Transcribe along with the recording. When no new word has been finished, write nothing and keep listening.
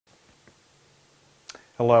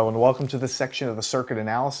Hello and welcome to this section of the Circuit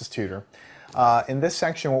Analysis Tutor. In this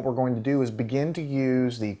section what we're going to do is begin to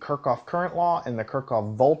use the Kirchhoff current law and the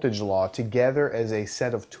Kirchhoff voltage law together as a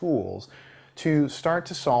set of tools to start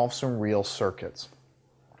to solve some real circuits.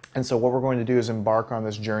 And so what we're going to do is embark on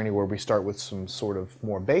this journey where we start with some sort of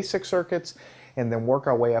more basic circuits and then work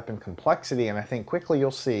our way up in complexity, and I think quickly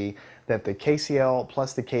you'll see that the KCL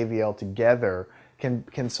plus the KVL together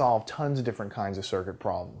can solve tons of different kinds of circuit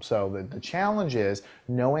problems. So the challenge is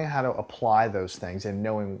knowing how to apply those things and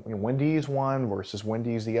knowing when to use one versus when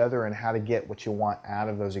to use the other and how to get what you want out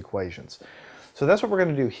of those equations. So that's what we're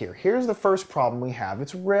going to do here. Here's the first problem we have.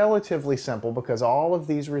 It's relatively simple because all of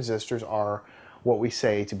these resistors are what we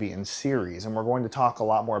say to be in series, and we're going to talk a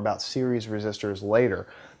lot more about series resistors later.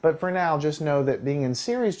 But for now, just know that being in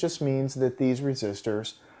series just means that these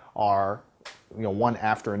resistors are one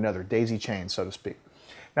after another, daisy chains, so to speak.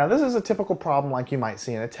 Now this is a typical problem like you might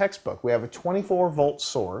see in a textbook. We have a 24-volt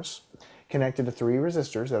source connected to three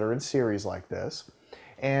resistors that are in series like this.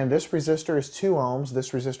 And this resistor is 2 ohms,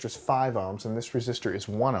 this resistor is 5 ohms, and this resistor is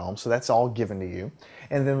 1 ohm, so that's all given to you.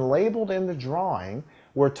 And then labeled in the drawing,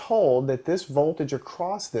 we're told that this voltage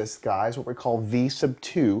across this guy is what we call V sub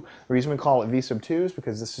 2. The reason we call it V sub 2 is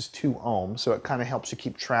because this is 2 ohms, so it kind of helps you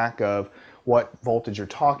keep track of what voltage you're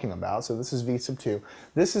talking about. So this is V sub 2.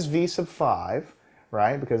 This is V sub 5,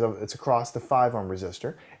 right, because it's across the 5 ohm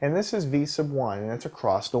resistor. And this is V sub 1, and it's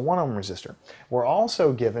across the 1 ohm resistor. We're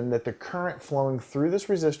also given that the current flowing through this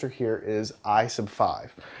resistor here is I sub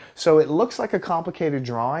 5. So it looks like a complicated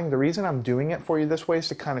drawing. The reason I'm doing it for you this way is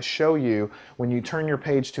to kind of show you when you turn your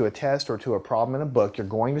page to a test or to a problem in a book, you're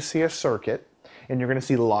going to see a circuit, and you're going to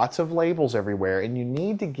see lots of labels everywhere, and you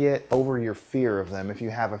need to get over your fear of them if you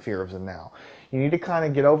have a fear of them now. You need to kind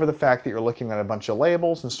of get over the fact that you're looking at a bunch of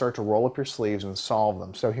labels and start to roll up your sleeves and solve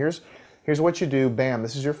them. So here's what you do. Bam,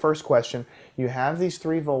 this is your first question. You have these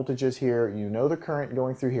 3 voltages here. You know the current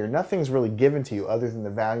going through here. Nothing's really given to you other than the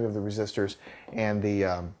value of the resistors and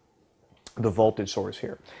the voltage source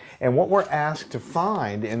here. And what we're asked to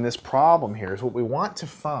find in this problem here is what we want to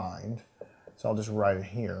find. So I'll just write it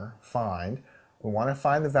here. Find. We want to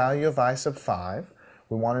find the value of I sub 5.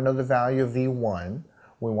 We want to know the value of V1.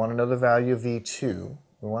 We want to know the value of V2.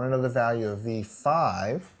 We want to know the value of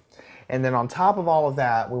V5. And then on top of all of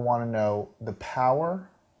that, we want to know the power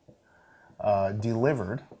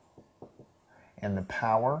delivered and the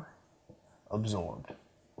power absorbed.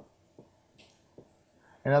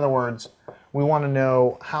 In other words, we want to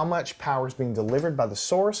know how much power is being delivered by the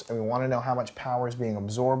source, and we want to know how much power is being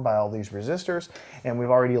absorbed by all these resistors. And we've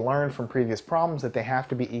already learned from previous problems that they have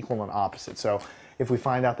to be equal and opposite. So if we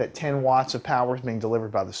find out that 10 watts of power is being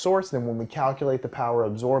delivered by the source, then when we calculate the power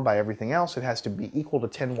absorbed by everything else, it has to be equal to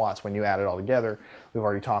 10 watts when you add it all together. We've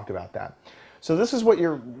already talked about that. So this is what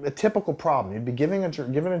a typical problem. You'd be given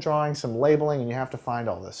a drawing, some labeling, and you have to find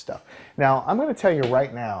all this stuff. Now, I'm going to tell you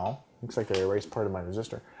right now, looks like I erased part of my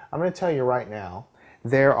resistor. I'm going to tell you right now,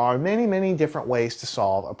 there are many, many different ways to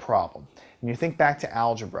solve a problem. And you think back to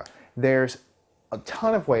algebra, there's a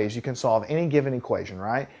ton of ways you can solve any given equation,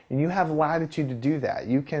 right? And you have latitude to do that.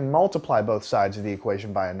 You can multiply both sides of the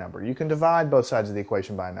equation by a number. You can divide both sides of the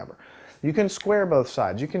equation by a number. You can square both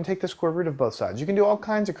sides. You can take the square root of both sides. You can do all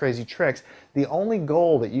kinds of crazy tricks. The only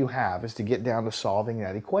goal that you have is to get down to solving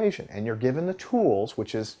that equation. And you're given the tools,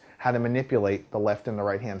 which is how to manipulate the left and the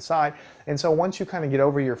right hand side. And so once you kind of get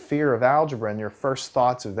over your fear of algebra and your first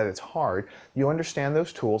thoughts of that it's hard, you understand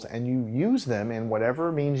those tools and you use them in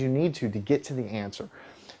whatever means you need to get to the answer.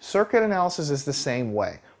 Circuit analysis is the same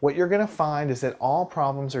way. What you're going to find is that all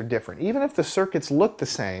problems are different. Even if the circuits look the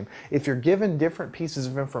same, if you're given different pieces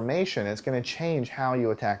of information, it's going to change how you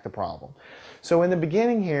attack the problem. So in the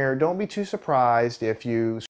beginning here, don't be too surprised if you